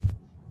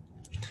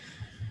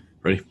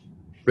Ready?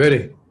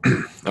 Ready. All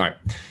right.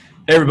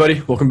 Hey,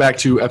 everybody. Welcome back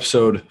to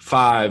episode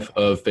 5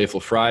 of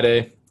Faithful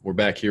Friday. We're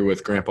back here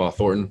with Grandpa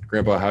Thornton.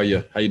 Grandpa, how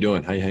you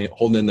doing? How you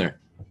holding in there?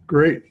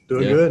 Great.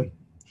 Doing Yeah? good.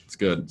 It's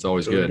good. It's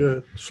always Doing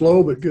good. good.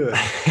 Slow, but good.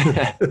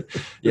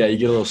 Yeah, you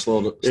get a little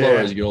slower Yeah.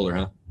 as you get older,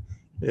 huh?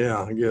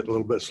 Yeah, I get a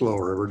little bit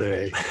slower every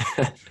day.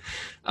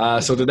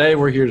 So today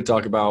we're here to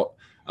talk about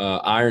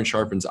iron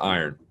sharpens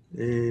iron.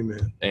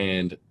 Amen.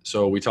 And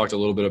so we talked a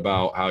little bit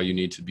about how you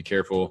need to be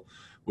careful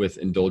with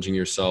indulging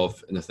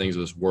yourself in the things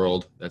of this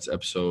world. That's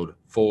episode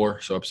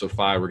 4. So episode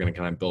 5, we're going to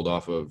kind of build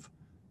off of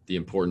the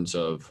importance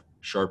of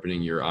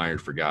sharpening your iron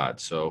for God.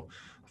 So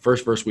the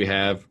first verse we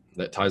have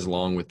that ties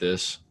along with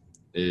this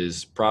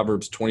is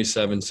Proverbs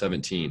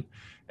 27:17.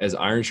 As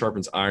iron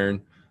sharpens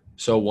iron,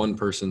 so one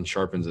person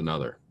sharpens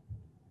another.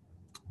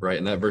 Right?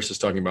 And that verse is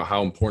talking about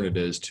how important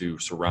it is to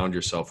surround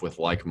yourself with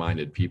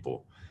like-minded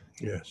people.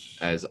 Yes.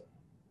 As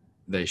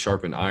they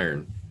sharpen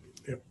iron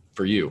Yep.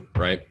 for you,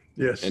 right?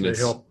 Yes, And they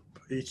help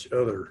each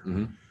other.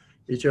 Mm-hmm.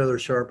 Each other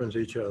sharpens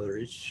each other.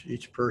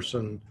 Each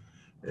person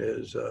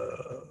is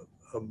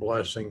a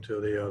blessing to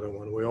the other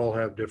one. We all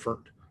have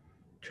different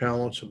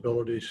talents,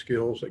 abilities,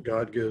 skills that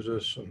God gives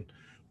us, and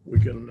we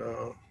can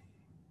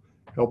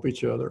help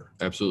each other.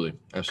 Absolutely.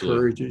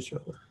 Encourage each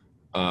other.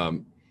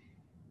 And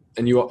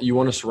you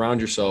want to surround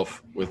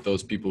yourself with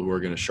those people who are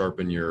going to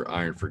sharpen your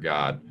iron for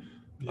God.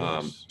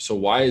 Yes. So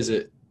why is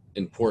it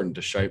important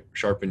to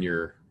sharpen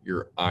your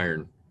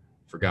iron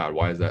for God?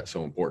 Why is that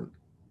so important?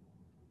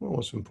 Well,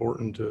 it's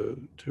important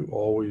to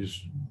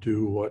always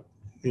do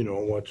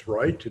what's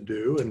right to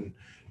do,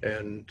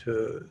 and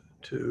to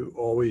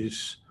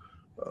always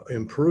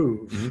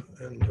improve,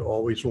 Mm-hmm. and to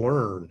always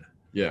learn.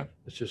 Yeah.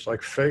 It's just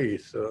like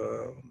faith.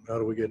 How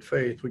do we get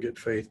faith? We get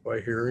faith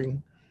by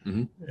hearing,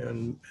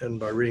 Mm-hmm. and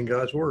by reading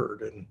God's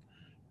word, and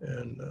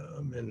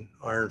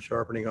iron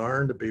sharpening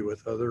iron, to be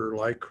with other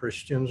like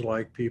Christians,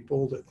 like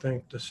people that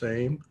think the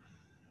same,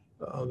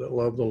 that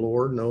love the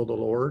Lord, know the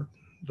Lord.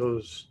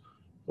 Those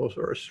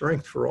are a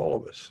strength for all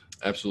of us.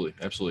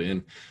 Absolutely.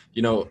 And,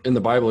 in the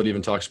Bible, it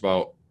even talks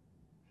about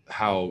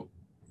how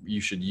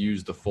you should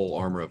use the full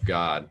armor of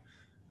God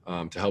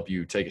to help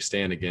you take a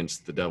stand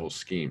against the devil's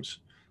schemes.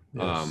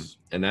 Yes.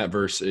 And that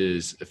verse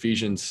is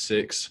Ephesians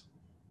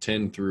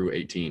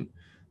 6:10-18.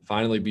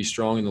 Finally, be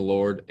strong in the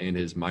Lord and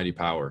his mighty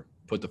power.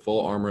 Put on the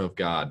full armor of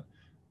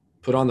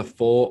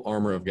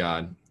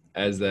God,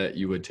 as that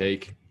you would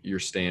take your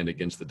stand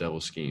against the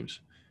devil's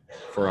schemes.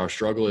 For our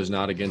struggle is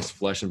not against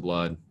flesh and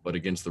blood, but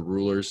against the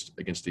rulers,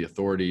 against the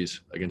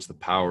authorities, against the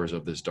powers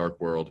of this dark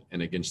world,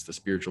 and against the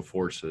spiritual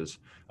forces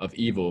of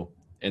evil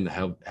in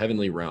the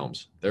heavenly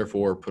realms.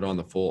 Therefore, put on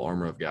the full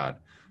armor of God,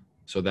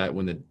 so that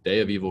when the day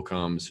of evil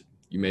comes,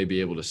 you may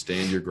be able to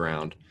stand your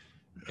ground.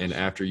 And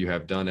after you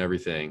have done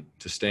everything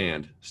to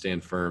stand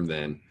firm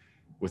then,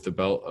 with the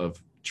belt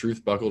of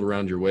truth buckled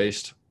around your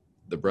waist,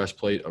 the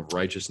breastplate of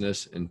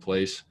righteousness in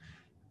place,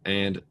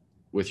 and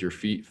with your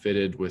feet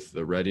fitted with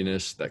the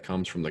readiness that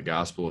comes from the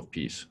gospel of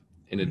peace.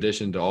 In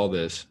addition to all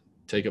this,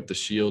 take up the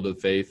shield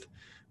of faith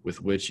with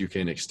which you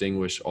can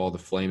extinguish all the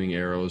flaming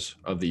arrows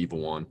of the evil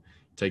one.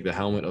 Take the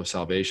helmet of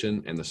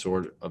salvation and the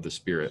sword of the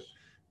Spirit,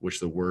 which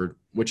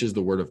is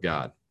the word of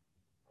God.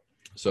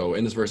 So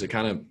in this verse, it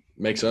kind of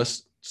makes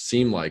us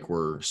seem like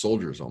we're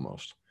soldiers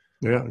almost.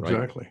 Yeah, right?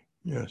 exactly.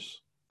 Yes.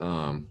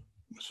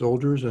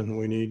 Soldiers, and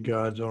we need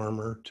God's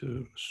armor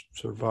to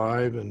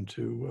survive and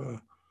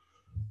to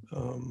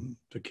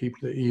keep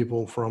the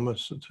evil from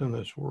us that's in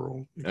this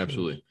world.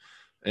 Absolutely.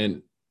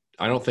 And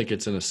I don't think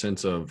it's in a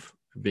sense of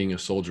being a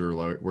soldier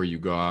where you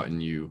go out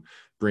and you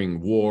bring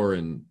war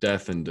and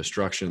death and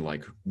destruction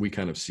like we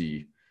kind of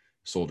see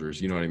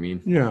soldiers, you know what I mean?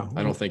 Yeah.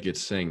 I don't think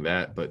it's saying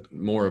that, but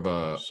more of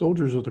a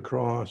soldiers of the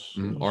cross.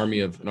 an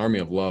army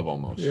of love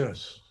almost.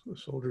 Yes, the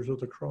soldiers of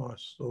the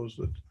cross, those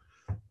that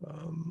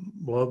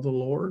love the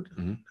Lord,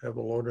 have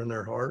the Lord in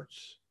their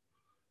hearts,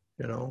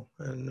 and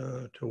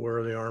to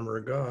wear the armor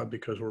of God,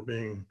 because we're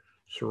being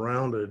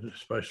surrounded,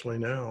 especially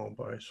now,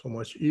 by so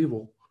much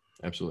evil.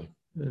 Absolutely.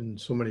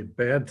 And so many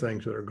bad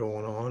things that are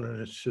going on,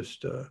 and it's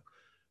just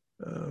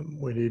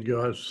we need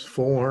God's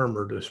full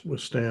armor to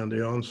withstand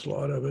the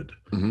onslaught of it.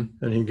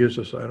 And he gives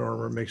us that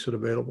armor, makes it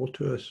available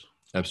to us.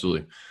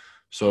 Absolutely.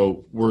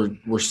 So we're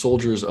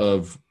soldiers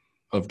of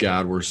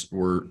God. We're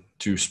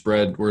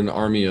an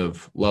army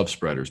of love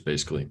spreaders,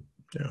 basically.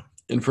 Yeah.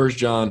 In 1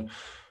 John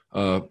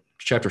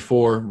chapter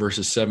 4,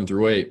 verses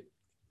 7-8,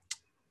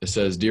 it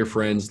says, "Dear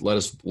friends, let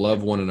us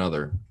love one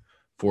another,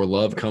 for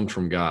love comes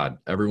from God.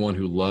 Everyone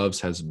who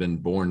loves has been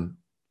born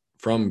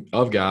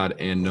of God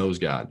and knows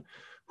God.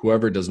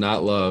 Whoever does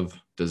not love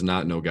does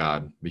not know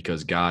God,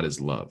 because God is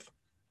love."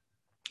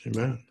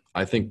 Amen.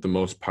 I think the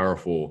most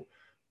powerful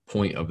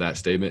point of that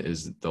statement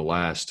is the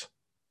last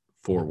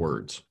 4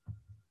 words,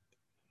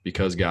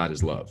 because God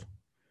is love.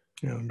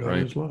 Yeah, God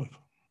is love.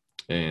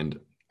 And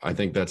I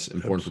think that's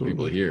important for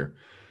people to hear.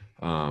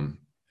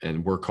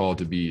 And we're called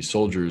to be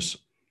soldiers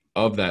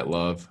of that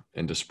love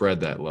and to spread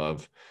that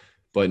love.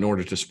 But in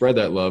order to spread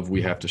that love,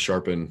 we have to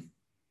sharpen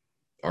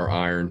our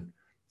iron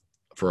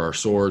for our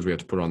swords, we have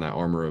to put on that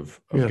armor of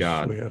Yes,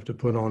 God. we have to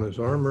put on his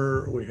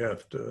armor. We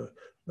have to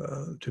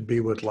be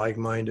with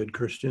like-minded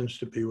Christians,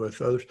 to be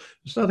with others.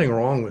 There's nothing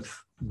wrong with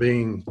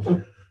being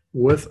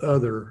with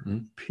other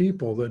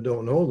people that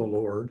don't know the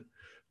Lord.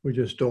 We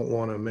just don't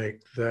want to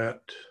make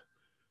that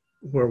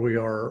where we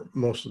are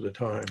most of the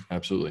time.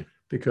 Absolutely.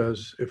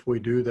 Because if we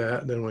do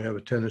that, then we have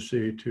a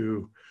tendency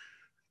to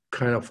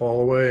kind of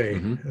fall away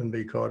and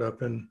be caught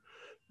up in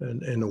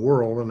the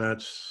world, and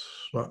that's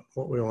not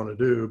what we want to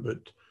do.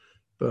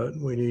 But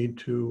we need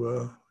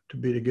to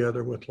be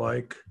together with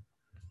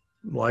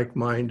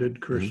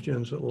like-minded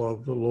Christians that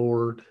love the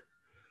Lord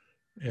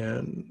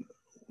and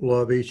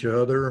love each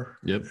other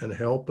and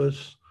help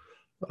us,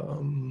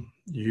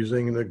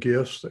 using the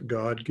gifts that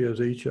God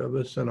gives each of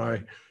us. And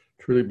I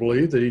truly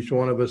believe that each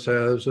one of us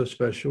has a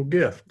special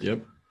gift.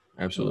 Yep,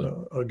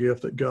 absolutely. A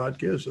gift that God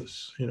gives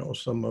us. You know,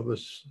 some of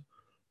us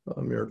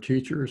are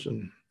teachers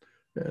and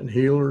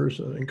healers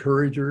and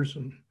encouragers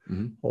and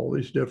all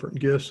these different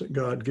gifts that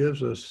God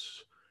gives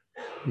us.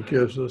 He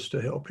gives us to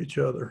help each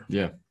other.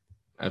 Yeah,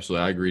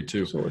 absolutely. I agree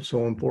too. So it's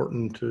so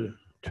important to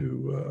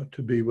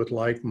be with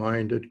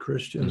like-minded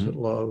Christians that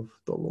love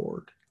the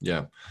Lord.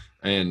 Yeah.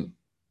 And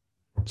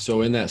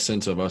so in that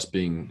sense of us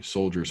being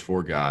soldiers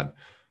for God,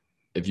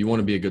 if you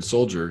want to be a good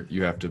soldier,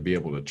 you have to be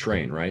able to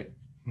train, right?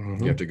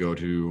 You have to go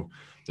to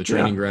the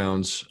training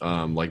grounds.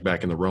 Like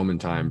back in the Roman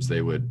times,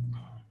 they would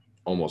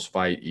almost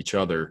fight each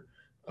other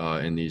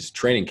in these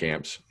training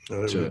camps. They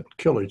would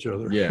kill each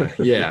other.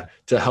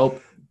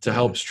 To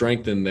help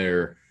strengthen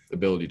their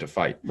ability to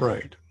fight.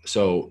 Right.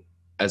 So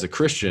as a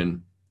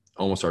Christian,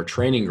 almost our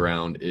training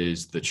ground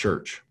is the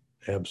church.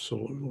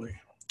 Absolutely.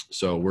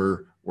 So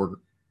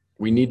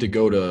we need to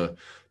go to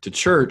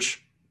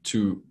church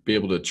to be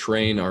able to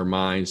train our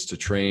minds, to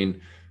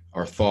train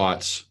our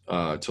thoughts,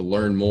 to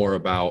learn more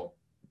about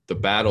the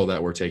battle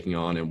that we're taking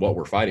on and what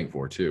we're fighting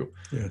for too.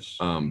 Yes.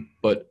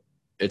 But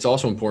it's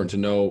also important to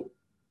know,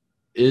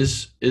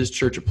 is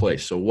church a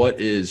place? So what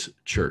is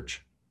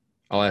church?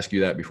 I'll ask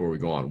you that before we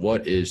go on.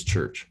 What is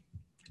church?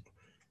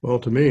 Well,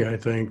 to me, I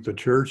think the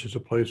church is a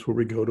place where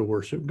we go to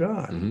worship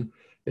God.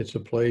 It's a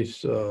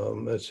place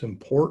that's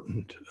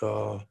important.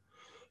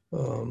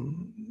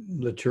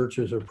 The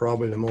churches are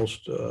probably the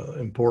most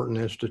important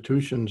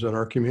institutions in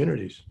our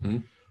communities.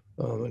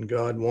 And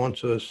God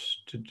wants us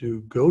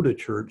to go to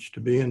church,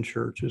 to be in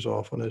church as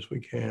often as we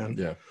can.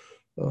 Yeah.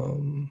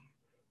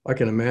 I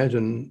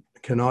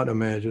cannot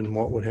imagine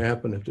what would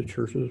happen if the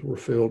churches were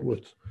filled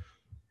with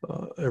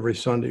every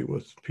Sunday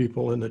with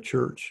people in the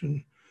church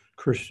and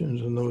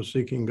Christians and those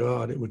seeking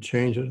God. It would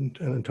change an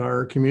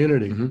entire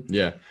community.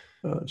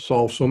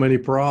 Solve so many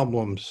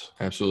problems.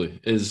 Absolutely.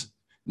 Is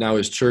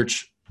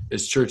church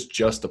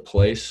just a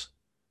place,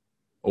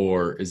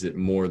 or is it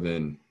more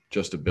than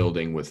just a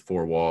building with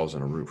four walls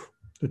and a roof?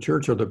 The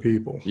church are the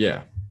people.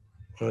 Yeah.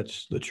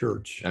 That's the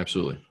church.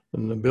 Absolutely.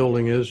 And the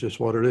building is just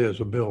what it is,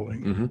 a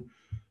building.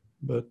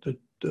 But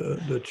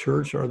the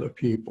church are the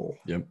people.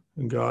 Yep.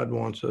 And God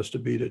wants us to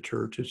be the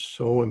church. It's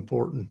so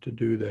important to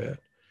do that.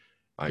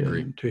 I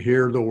agree. And to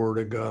hear the word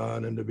of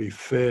God and to be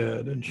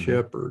fed and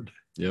shepherded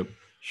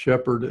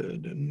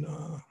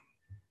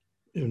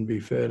and be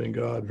fed in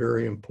God.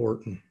 Very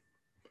important.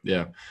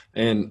 Yeah.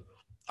 And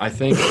I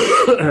think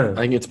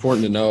it's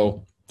important to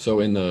know.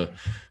 So in the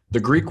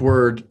Greek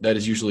word that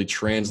is usually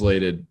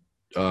translated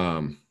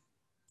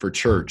for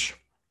church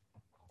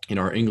in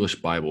our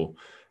English Bible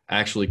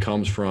actually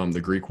comes from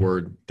the Greek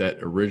word that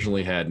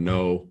originally had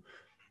no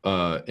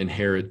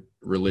inherent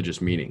religious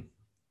meaning.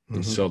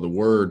 And so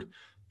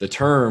the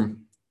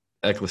term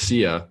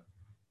ecclesia,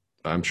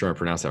 I'm sure I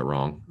pronounced that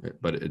wrong,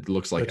 but it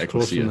looks like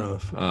ecclesia.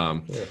 Yes.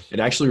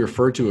 It actually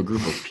referred to a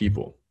group of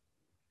people.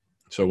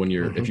 So when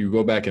if you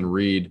go back and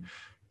read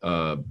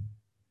the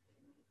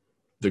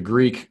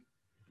Greek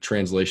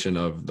translation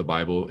of the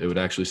Bible, it would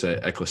actually say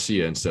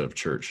ecclesia instead of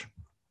church,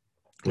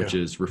 which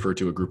is referred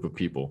to a group of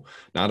people,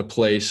 not a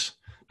place,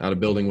 not a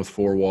building with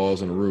four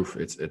walls and a roof.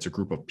 It's a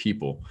group of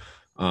people.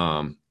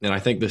 And I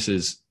think this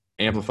is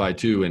amplified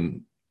too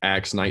in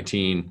Acts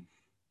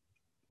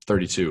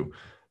 19:32.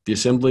 The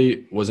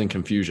assembly was in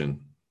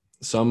confusion.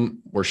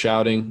 Some were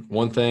shouting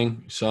one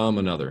thing, some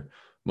another.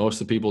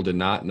 Most of the people did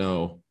not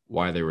know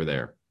why they were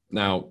there.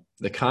 Now,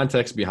 the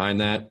context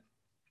behind that,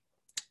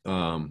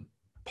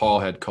 Paul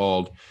had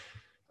called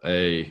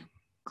a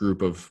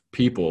group of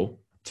people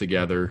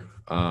together,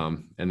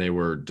 and they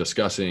were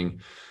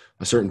discussing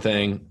a certain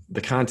thing.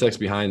 The context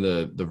behind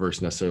the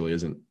verse necessarily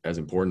isn't as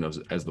important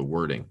as the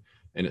wording.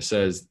 And it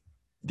says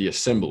the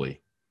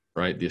assembly,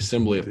 right? The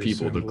assembly of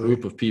people, the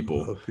group of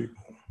people.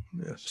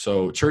 Yes.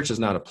 So church is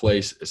not a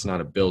place. It's not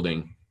a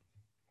building.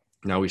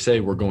 Now we say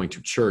we're going to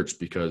church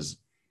because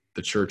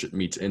the church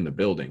meets in the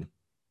building,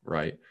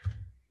 right?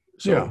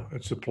 So,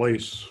 it's a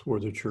place where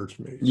the church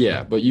meets.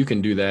 Yeah, but you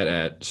can do that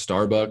at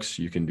Starbucks.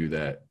 You can do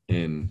that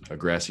in a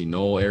grassy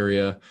knoll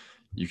area.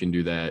 You can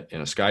do that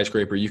in a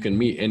skyscraper. You can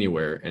meet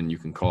anywhere, and you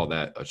can call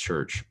that a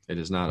church.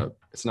 It's not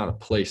a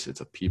place.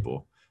 It's a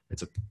people.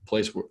 It's a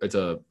place where it's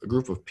a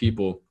group of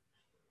people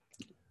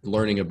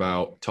learning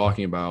about,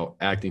 talking about,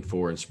 acting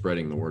for, and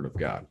spreading the word of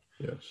God.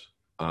 Yes.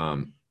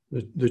 Um,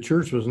 The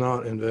church was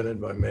not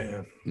invented by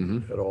man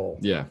mhm. at all.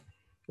 Yeah.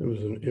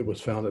 It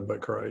was founded by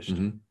Christ.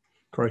 Mm-hmm.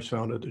 Christ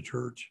founded the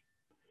church.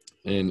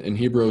 And in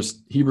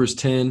Hebrews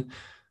 10,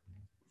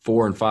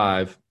 4 and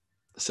 5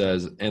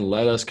 says, and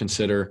let us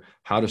consider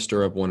how to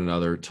stir up one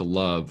another to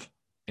love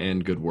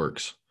and good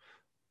works,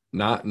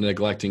 not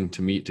neglecting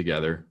to meet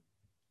together,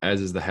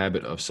 as is the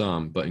habit of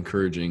some, but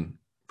encouraging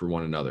for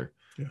one another.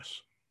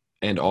 Yes.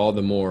 And all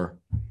the more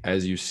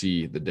as you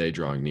see the day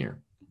drawing near.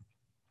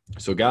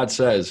 So God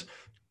says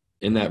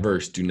in that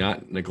verse, do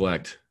not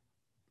neglect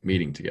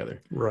meeting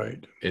together.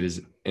 Right. It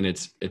is, and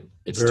it's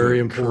very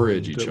to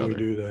encourage important each that other. we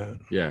do that.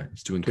 Yeah,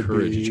 it's to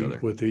encourage each other.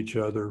 With each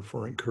other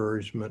for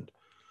encouragement,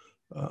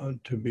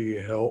 to be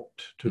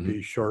helped, to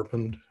be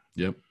sharpened.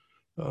 Yep.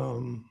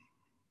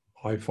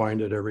 I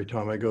find it every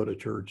time I go to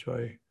church,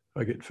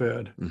 I get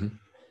fed.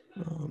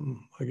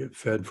 I get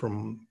fed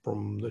from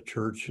the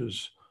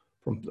churches,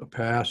 from the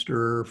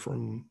pastor,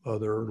 from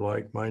other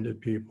like-minded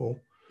people.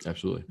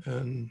 Absolutely.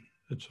 And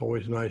it's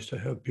always nice to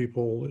have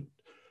people that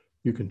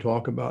you can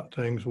talk about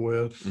things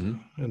with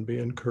and be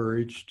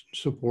encouraged,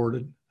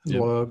 supported, and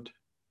loved.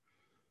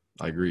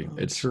 I agree.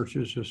 Church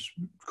is just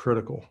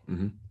critical.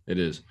 It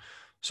is.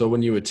 So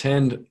when you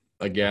attend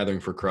a gathering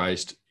for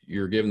Christ,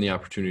 you're given the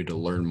opportunity to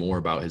learn more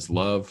about his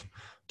love,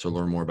 to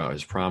learn more about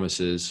his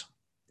promises.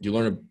 You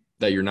learn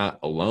that you're not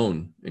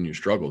alone in your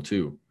struggle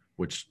too,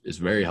 which is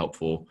very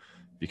helpful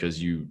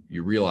because you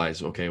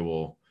realize, okay,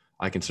 well,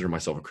 I consider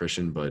myself a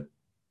Christian, but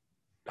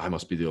I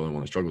must be the only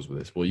one that struggles with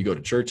this. Well, you go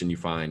to church and you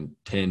find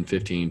 10,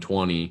 15,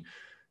 20,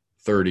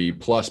 30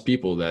 plus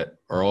people that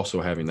are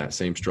also having that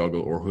same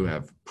struggle or who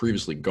have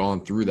previously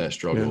gone through that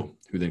struggle,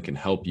 who then can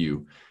help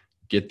you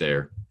get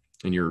there.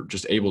 And you're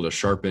just able to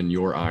sharpen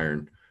your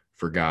iron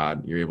for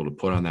God. You're able to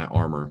put on that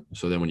armor.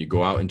 So then when you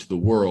go out into the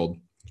world,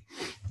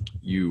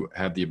 you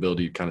have the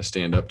ability to kind of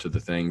stand up to the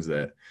things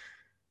that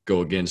go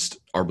against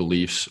our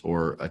beliefs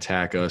or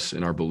attack us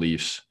in our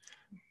beliefs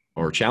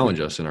or challenge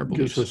us in our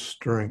beliefs. Gives us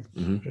strength.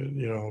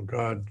 You know,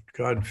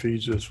 God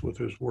feeds us with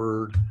his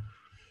word.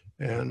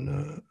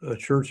 And the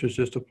church is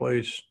just a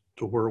place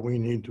to where we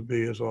need to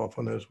be as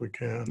often as we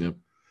can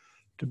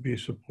to be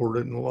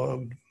supported and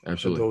loved.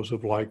 Absolutely. By those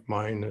of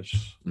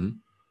like-mindedness. And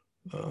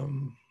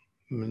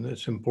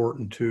it's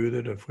important too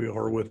that if we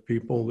are with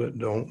people that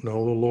don't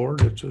know the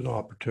Lord, it's an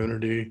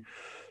opportunity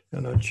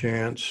and a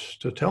chance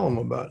to tell them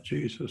about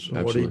Jesus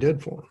and what he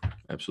did for them.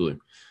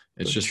 Absolutely.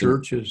 It's the just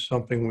church is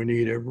something we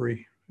need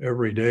every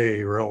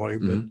day, really.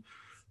 But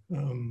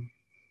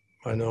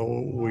I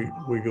know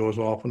we go as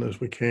often as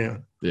we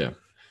can. Yeah.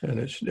 And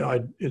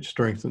it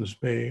strengthens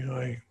me.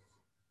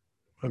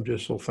 I'm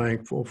just so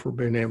thankful for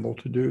being able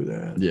to do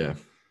that. Yeah.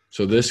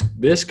 So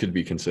this could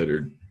be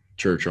considered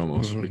church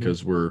almost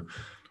because we're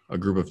a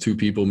group of two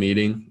people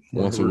meeting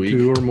once a week.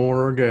 Two or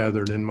more are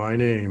gathered in my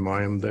name,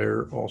 I am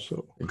there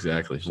also.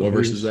 Exactly. So what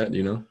verse is that? Do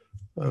you know?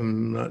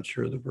 I'm not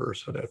sure the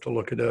verse. I'd have to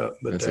look it up.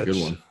 But that's a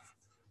good one.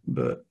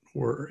 But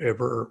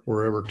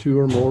wherever two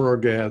or more are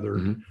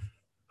gathered,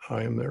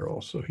 I am there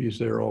also. He's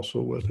there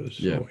also with us.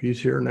 So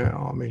he's here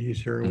now. I mean, he's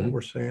hearing what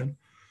we're saying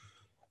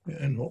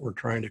and what we're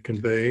trying to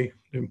convey,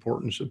 the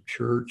importance of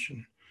church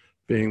and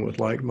being with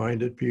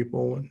like-minded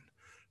people and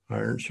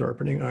iron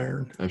sharpening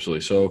iron.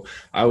 Absolutely. So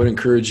I would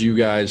encourage you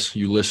guys,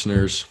 you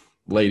listeners,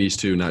 ladies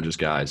too, not just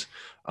guys.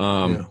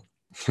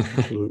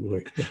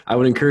 Absolutely. I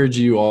would encourage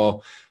you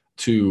all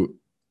to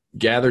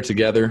gather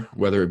together,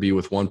 whether it be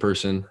with one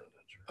person,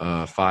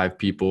 5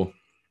 people,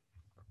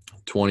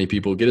 20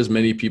 people, get as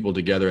many people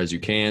together as you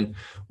can,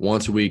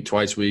 once a week,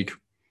 twice a week,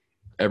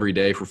 every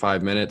day for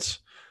 5 minutes.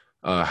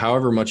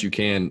 However much you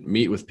can,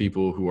 meet with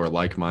people who are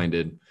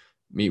like-minded,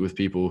 meet with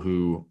people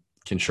who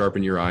can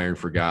sharpen your iron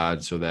for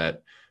God so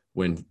that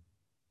when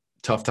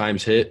tough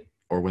times hit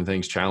or when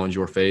things challenge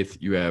your faith,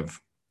 you have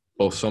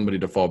both somebody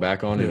to fall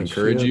back on and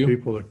encourage you.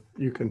 People that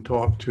you can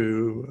talk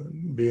to,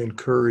 be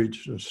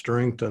encouraged and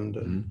strengthened.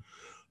 And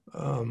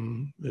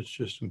it's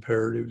just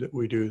imperative that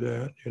we do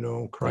that. You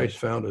know, Christ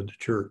founded the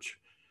church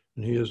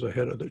and he is the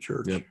head of the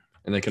church. Yep.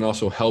 And they can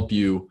also help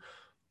you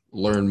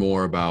learn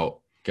more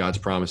about God's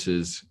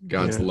promises,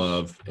 God's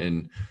love,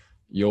 and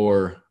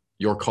your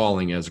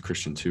calling as a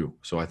Christian too.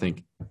 So I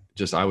think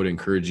I would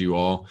encourage you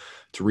all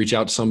to reach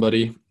out to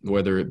somebody,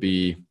 whether it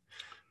be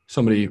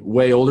somebody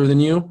way older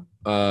than you,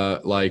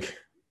 like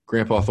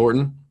Grandpa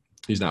Thornton.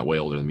 He's not way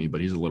older than me,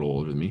 but he's a little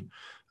older than me.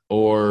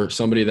 Or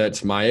somebody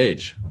that's my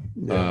age,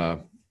 you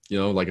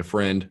know, like a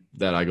friend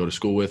that I go to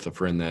school with, a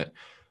friend that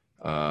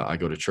I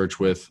go to church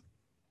with,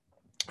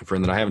 a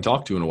friend that I haven't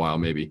talked to in a while,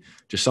 maybe.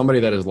 Just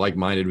somebody that is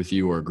like-minded with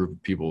you or a group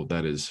of people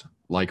that is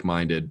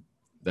like-minded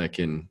that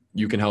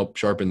you can help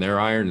sharpen their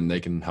iron and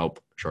they can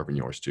help sharpen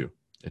yours too.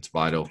 It's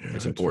vital.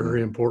 It's important. It's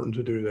very important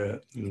to do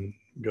that. And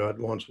God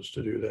wants us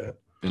to do that.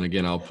 And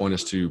again, I'll point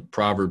us to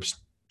Proverbs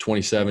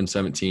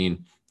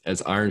 27:17.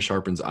 As iron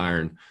sharpens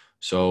iron,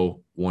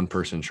 so one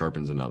person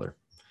sharpens another.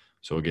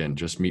 So again,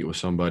 just meet with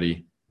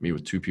somebody, meet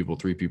with 2 people,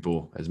 3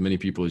 people, as many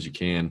people as you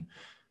can.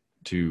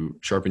 to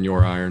sharpen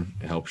your iron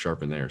and help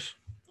sharpen theirs.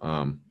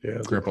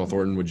 Yeah, Grandpa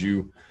Thornton, would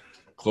you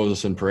close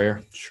us in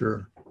prayer?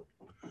 sure.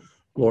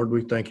 Lord,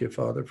 we thank you,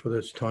 Father, for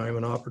this time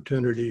and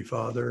opportunity,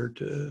 Father,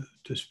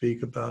 to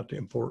speak about the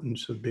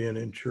importance of being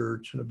in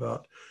church and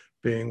about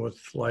being with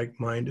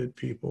like-minded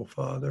people,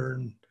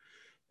 Father,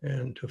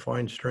 and to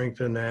find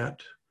strength in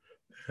that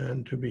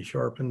and to be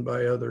sharpened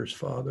by others,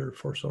 Father,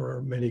 for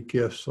so many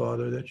gifts,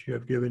 Father, that you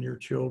have given your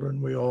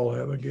children. We all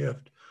have a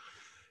gift,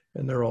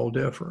 and they're all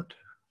different,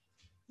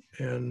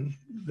 and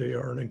they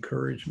are an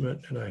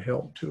encouragement and a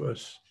help to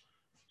us.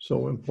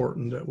 So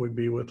important that we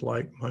be with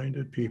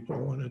like-minded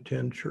people and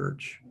attend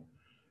church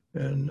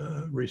and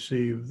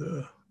receive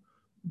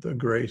the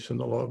grace and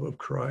the love of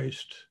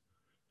Christ.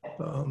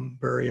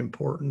 Very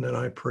important. And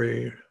I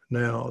pray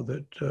now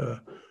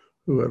that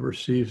whoever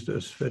sees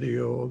this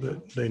video,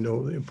 that they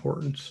know the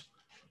importance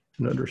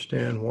and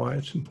understand why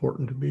it's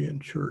important to be in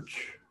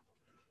church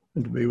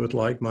and to be with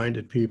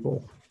like-minded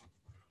people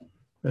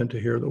and to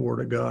hear the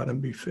word of God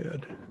and be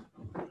fed.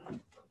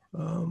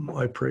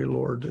 I pray,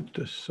 Lord, that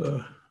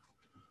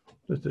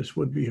this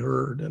would be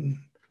heard, and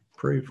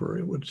pray for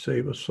it would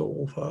save a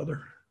soul,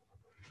 Father,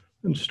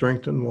 and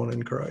strengthen one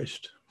in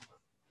Christ.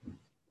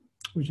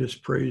 We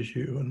just praise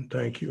you and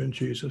thank you in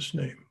Jesus'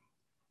 name.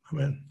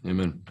 Amen.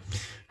 Amen.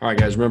 All right,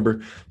 guys,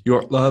 remember, you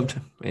are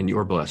loved and you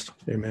are blessed.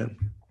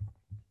 Amen.